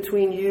enmity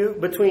between you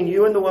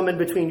and the woman,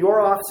 between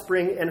your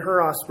offspring and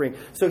her offspring.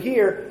 So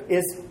here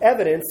is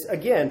evidence,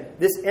 again,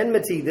 this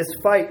enmity, this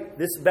fight,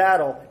 this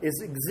battle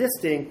is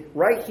existing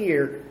right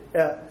here.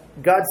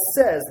 God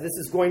says this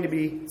is going to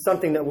be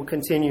something that will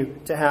continue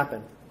to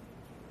happen.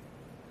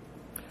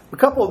 A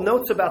couple of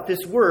notes about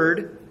this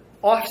word,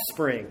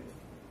 offspring.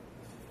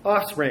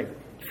 Offspring.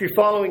 If you're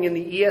following in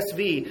the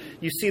ESV,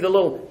 you see the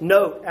little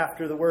note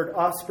after the word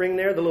offspring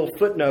there, the little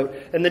footnote.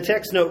 And the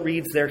text note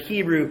reads there,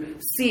 Hebrew,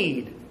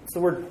 seed. It's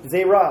the word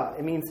zerah.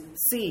 It means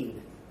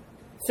seed.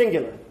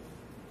 Singular.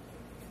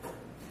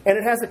 And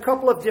it has a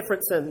couple of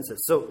different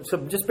sentences. So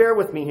just bear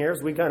with me here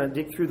as we kind of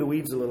dig through the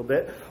weeds a little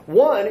bit.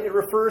 One, it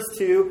refers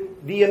to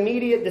the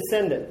immediate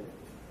descendant.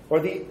 Or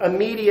the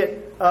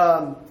immediate,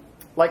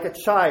 like a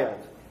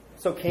child.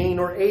 So Cain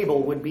or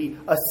Abel would be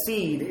a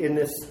seed in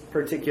this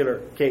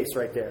particular case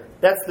right there.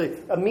 That's the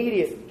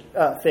immediate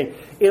thing.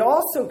 It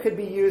also could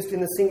be used in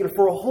the singular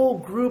for a whole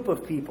group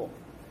of people.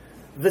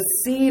 The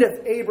seed of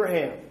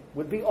Abraham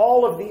would be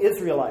all of the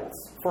Israelites,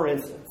 for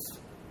instance.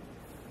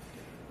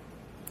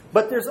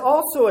 But there's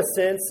also a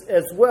sense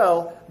as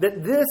well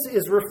that this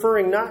is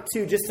referring not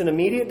to just an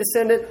immediate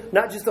descendant,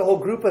 not just a whole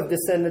group of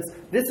descendants.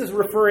 This is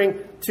referring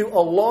to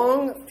a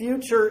long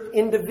future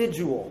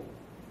individual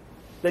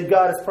that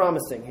God is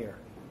promising here.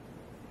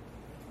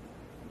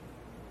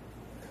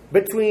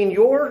 Between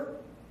your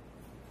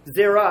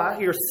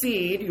zerah, your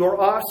seed, your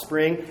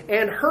offspring,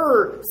 and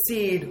her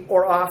seed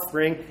or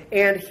offspring,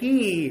 and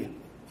he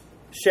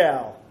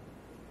shall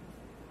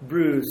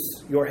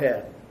bruise your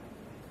head.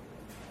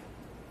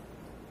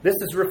 This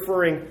is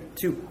referring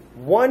to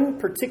one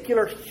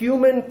particular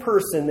human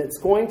person that's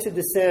going to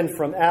descend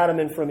from Adam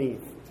and from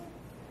Eve.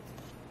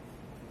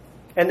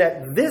 And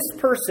that this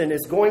person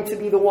is going to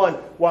be the one,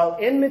 while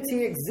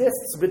enmity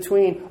exists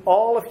between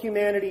all of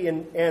humanity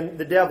and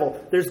the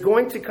devil, there's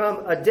going to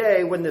come a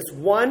day when this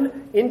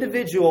one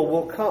individual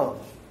will come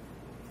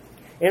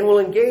and will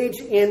engage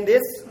in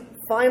this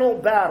final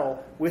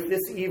battle with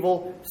this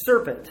evil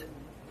serpent.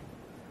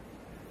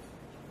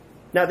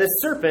 Now, this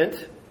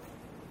serpent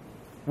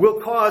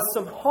will cause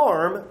some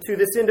harm to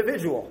this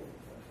individual.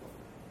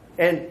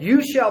 And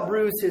you shall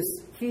bruise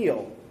his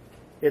heel,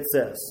 it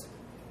says.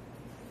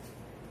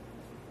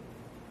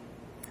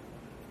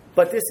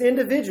 But this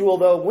individual,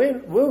 though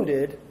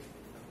wounded,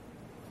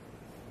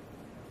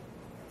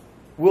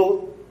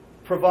 will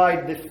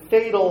provide the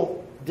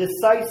fatal,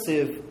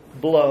 decisive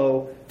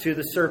blow to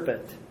the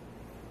serpent.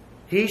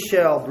 He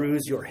shall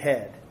bruise your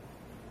head.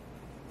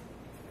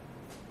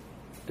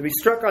 To be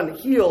struck on the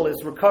heel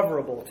is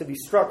recoverable. To be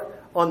struck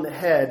on the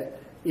head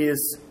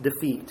is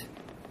defeat.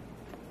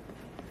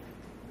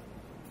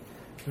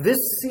 This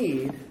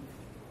seed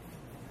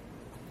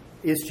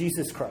is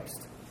Jesus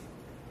Christ.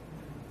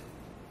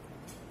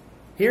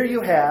 Here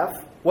you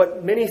have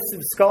what many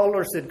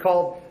scholars had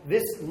called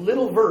this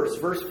little verse,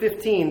 verse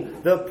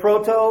 15, the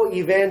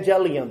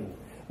proto-evangelium,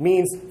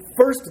 means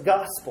first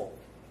gospel.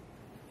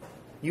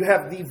 You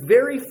have the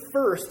very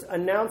first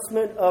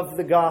announcement of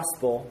the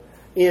gospel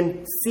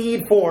in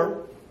seed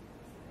form.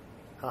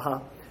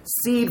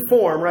 Seed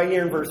form right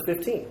here in verse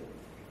 15.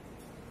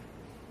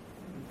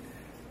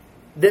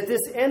 That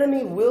this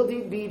enemy will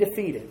be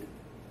defeated.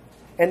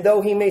 And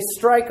though he may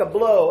strike a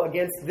blow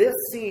against this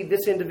seed,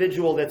 this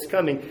individual that's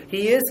coming,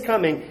 he is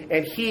coming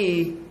and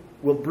he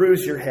will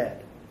bruise your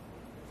head.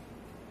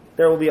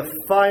 There will be a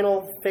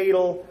final,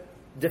 fatal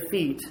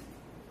defeat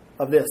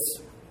of this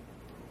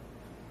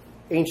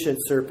ancient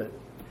serpent.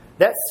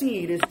 That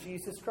seed is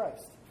Jesus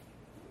Christ.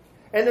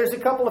 And there's a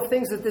couple of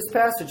things that this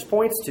passage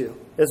points to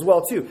as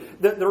well, too.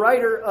 The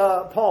writer,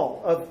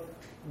 Paul, of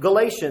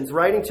Galatians,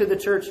 writing to the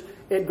church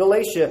in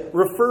Galatia,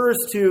 refers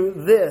to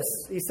this.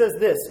 He says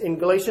this in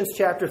Galatians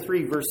chapter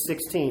 3, verse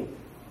 16.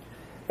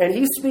 And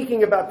he's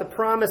speaking about the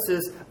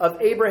promises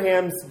of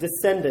Abraham's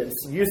descendants.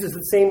 He uses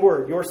the same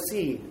word, your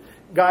seed.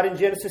 God in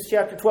Genesis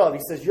chapter 12, he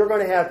says,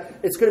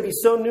 it's going to be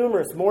so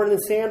numerous, more than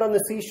the sand on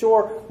the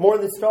seashore, more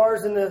than the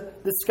stars in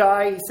the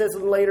sky. He says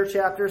in later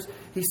chapters,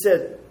 he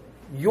said,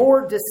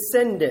 your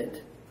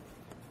descendant,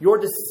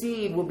 your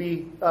seed will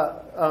be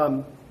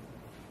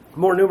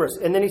more numerous.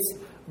 And then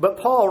but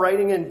Paul,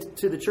 writing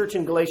to the church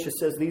in Galatia,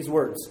 says these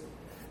words.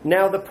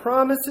 Now the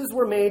promises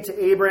were made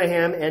to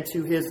Abraham and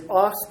to his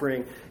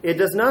offspring. It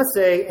does not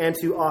say, and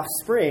to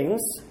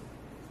offsprings,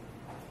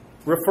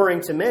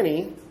 referring to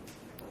many,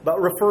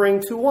 but referring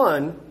to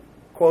one,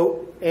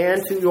 quote,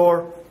 and to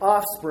your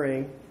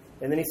offspring.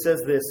 And then he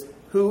says this,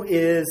 who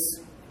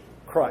is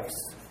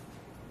Christ.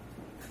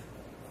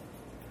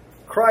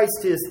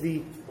 Christ is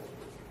the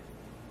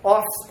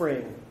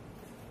offspring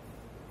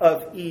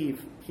of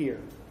Eve here.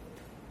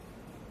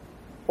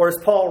 Or as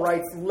Paul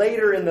writes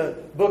later in the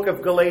book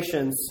of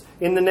Galatians,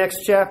 in the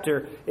next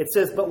chapter, it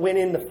says, but when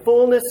in the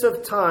fullness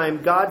of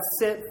time God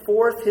sent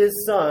forth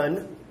his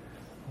Son,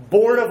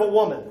 born of a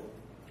woman,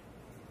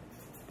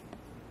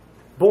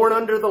 born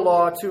under the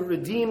law, to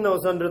redeem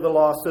those under the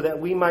law so that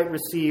we might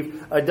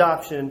receive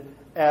adoption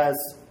as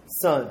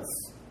sons.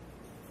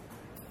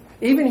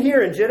 Even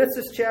here in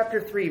Genesis chapter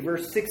 3,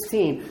 verse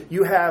 16,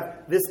 you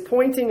have this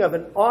pointing of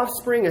an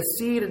offspring, a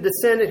seed, a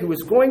descendant who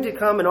is going to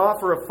come and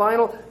offer a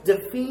final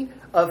defeat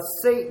of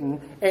Satan,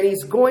 and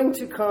he's going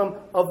to come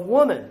of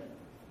woman.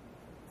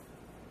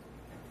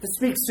 This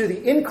speaks to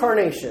the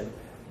incarnation.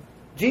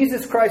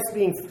 Jesus Christ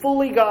being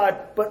fully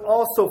God, but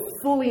also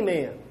fully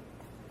man.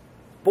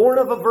 Born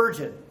of a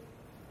virgin.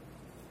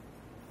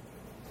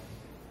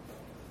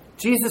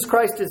 Jesus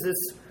Christ is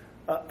this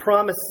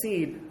promised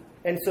seed.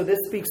 And so this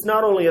speaks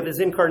not only of his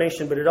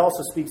incarnation, but it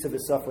also speaks of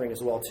his suffering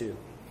as well too.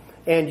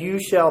 And you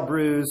shall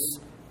bruise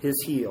his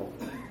heel.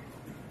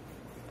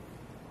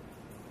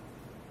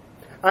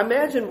 I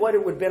imagine what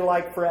it would have been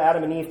like for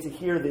Adam and Eve to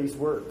hear these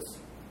words.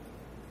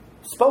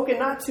 Spoken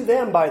not to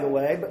them, by the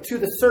way, but to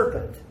the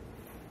serpent.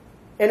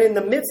 And in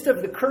the midst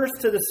of the curse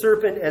to the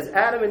serpent, as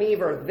Adam and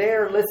Eve are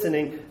there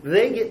listening,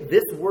 they get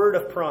this word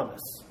of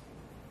promise.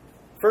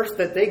 First,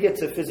 that they get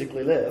to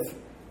physically live.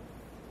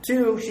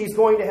 Two, she's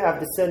going to have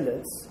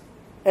descendants.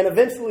 And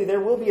eventually there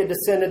will be a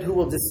descendant who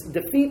will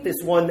defeat this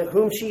one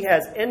whom she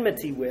has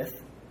enmity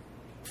with.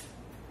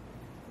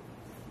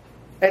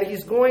 And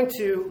he's going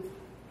to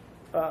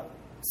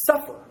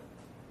suffer.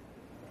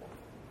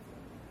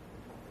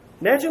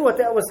 Imagine what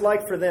that was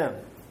like for them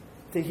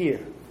to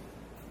hear.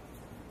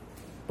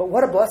 But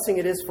what a blessing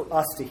it is for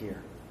us to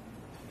hear.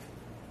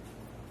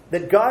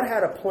 That God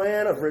had a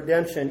plan of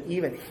redemption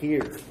even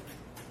here.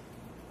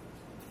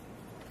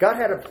 God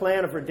had a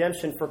plan of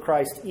redemption for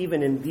Christ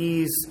even in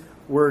these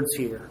words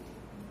here.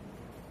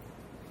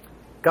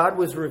 God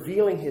was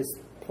revealing his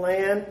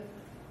plan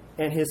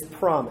and his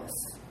promise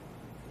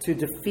to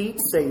defeat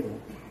Satan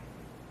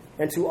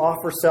and to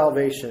offer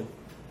salvation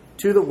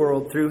to the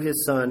world through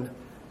his Son,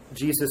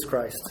 Jesus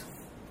Christ.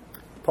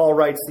 Paul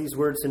writes these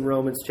words in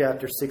Romans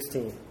chapter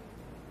 16.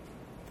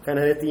 Kind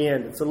of at the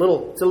end. It's a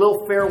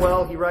little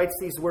farewell. He writes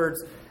these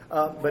words,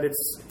 but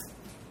it's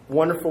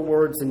wonderful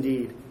words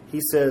indeed.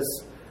 He says,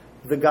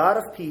 "The God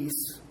of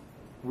peace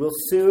will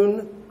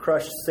soon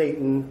crush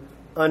Satan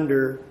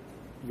under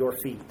your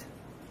feet."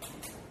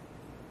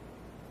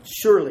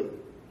 Surely,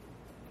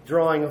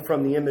 drawing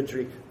from the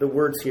imagery, the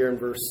words here in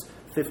verse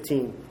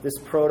 15, this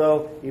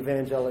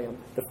proto-evangelium,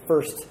 the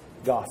first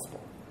gospel.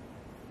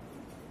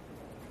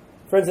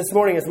 Friends, this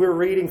morning as we're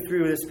reading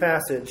through this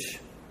passage,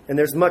 and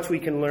there's much we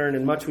can learn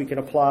and much we can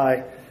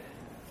apply.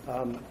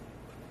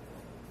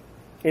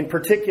 In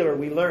particular,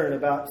 we learn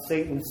about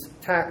Satan's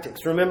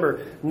tactics.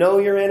 Remember, know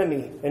your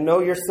enemy and know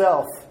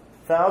yourself.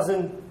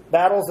 1,000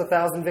 battles,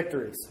 1,000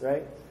 victories,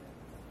 right?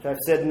 I've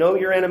said, know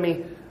your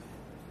enemy,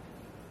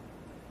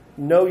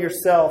 know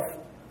yourself,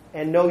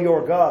 and know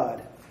your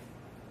God.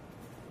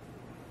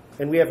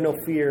 And we have no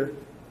fear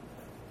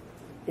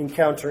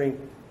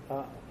encountering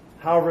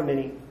however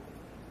many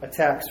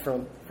attacks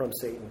from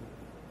Satan.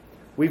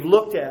 We've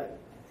looked at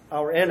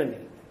our enemy,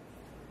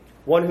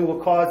 one who will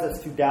cause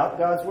us to doubt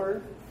God's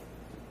word,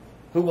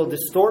 who will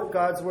distort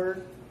God's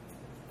word,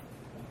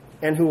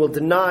 and who will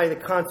deny the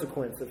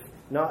consequence of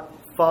not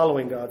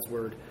following God's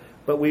word.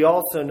 But we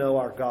also know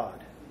our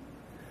God,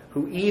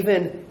 who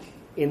even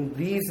in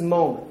these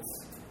moments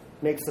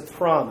makes a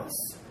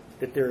promise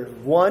that there is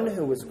one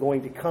who is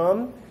going to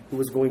come,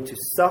 who is going to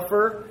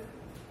suffer,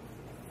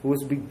 who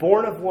will be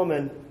born of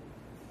woman,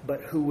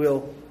 but who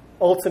will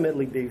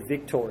ultimately be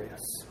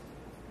victorious.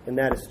 And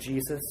that is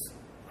Jesus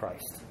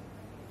Christ.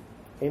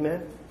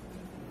 Amen?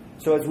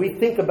 So as we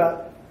think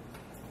about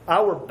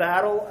our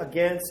battle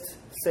against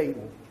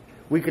Satan,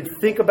 we could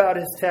think about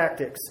his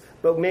tactics,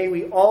 but may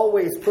we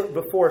always put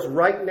before us,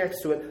 right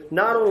next to it,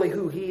 not only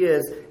who he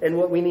is and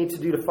what we need to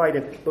do to fight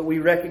him, but we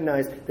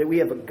recognize that we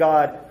have a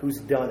God who's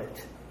done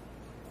it.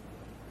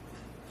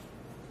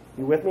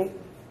 You with me?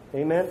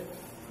 Amen?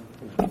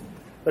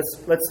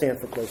 Let's stand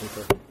for closing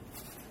prayer.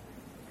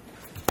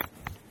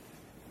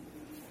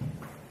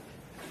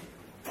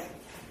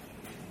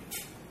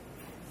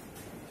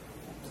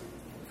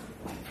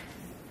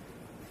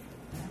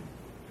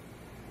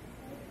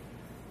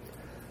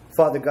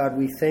 Father God,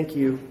 we thank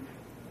you.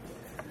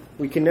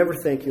 We can never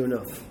thank you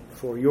enough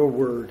for your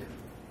word.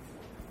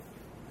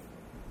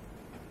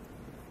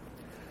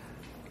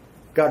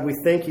 God, we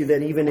thank you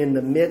that even in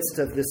the midst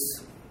of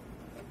this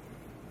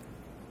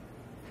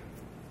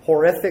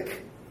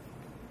horrific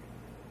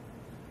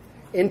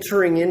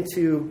entering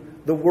into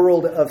the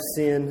world of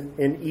sin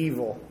and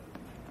evil,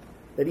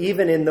 that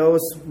even in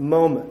those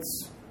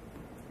moments,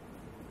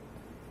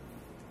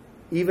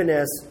 even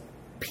as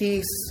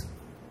peace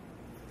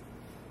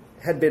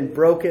had been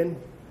broken,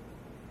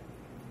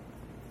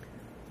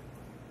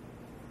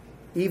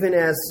 even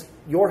as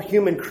your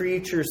human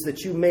creatures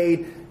that you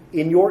made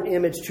in your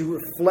image to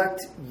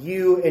reflect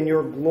you and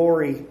your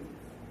glory,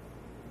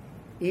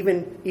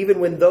 even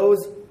when those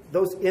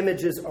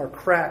images are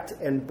cracked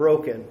and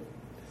broken,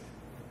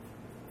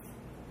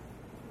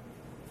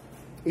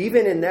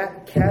 even in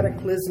that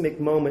cataclysmic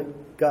moment,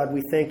 God,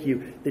 we thank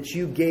you that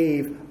you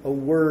gave a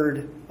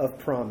word of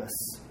promise.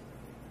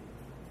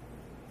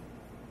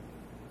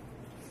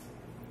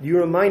 You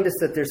remind us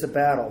that there's a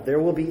battle. There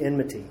will be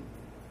enmity.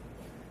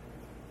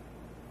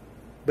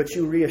 But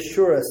you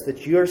reassure us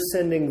that you're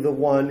sending the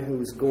one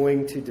who is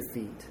going to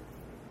defeat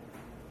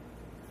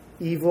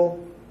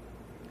evil,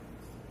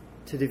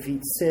 to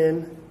defeat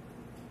sin,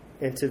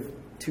 and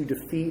to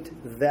defeat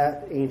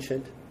that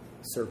ancient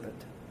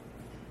serpent.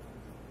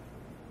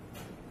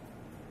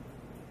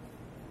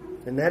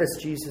 And that is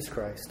Jesus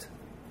Christ.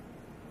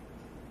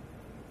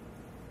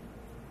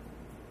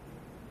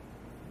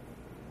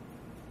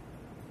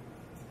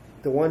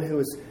 The one who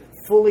is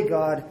fully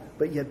God,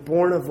 but yet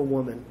born of a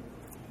woman.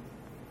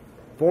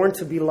 Born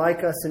to be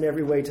like us in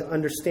every way, to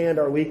understand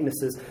our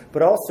weaknesses,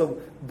 but also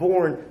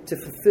born to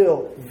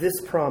fulfill this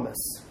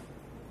promise.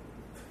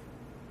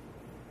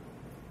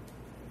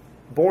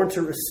 Born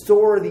to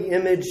restore the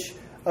image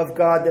of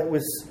God that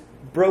was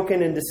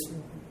broken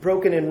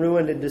and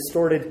ruined and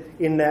distorted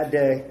in that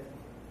day.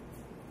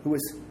 Who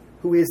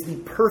is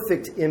the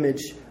perfect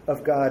image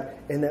of God,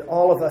 and that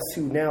all of us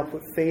who now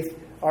put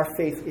our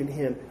faith in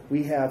Him,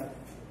 we have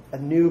a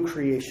new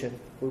creation.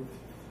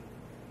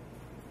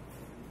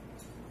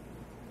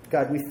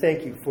 God, we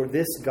thank you for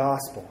this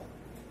gospel,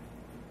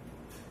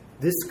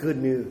 this good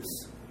news.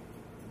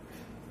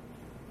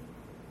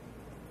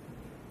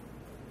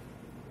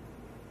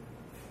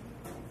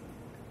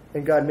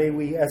 And God, may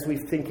we, as we're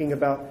thinking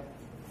about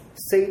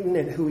Satan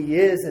and who he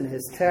is and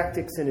his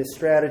tactics and his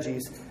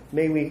strategies,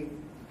 may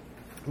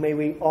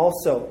we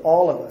also,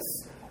 all of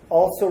us,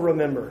 also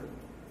remember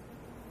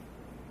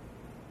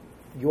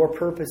your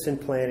purpose and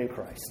plan in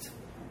Christ.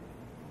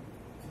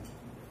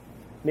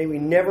 May we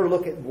never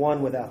look at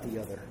one without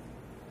the other.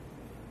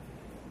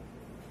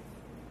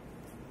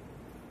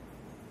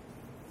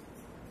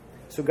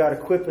 So God,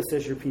 equip us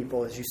as your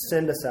people as you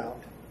send us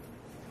out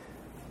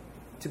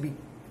to be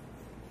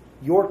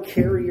your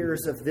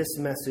carriers of this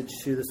message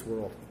to this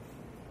world.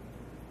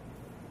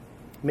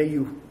 May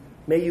you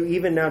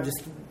even now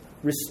just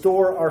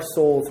restore our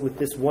souls with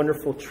this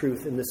wonderful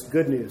truth and this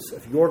good news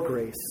of your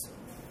grace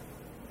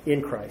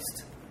in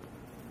Christ.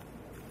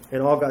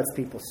 And all God's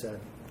people said,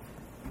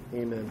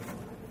 amen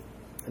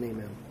and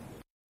amen.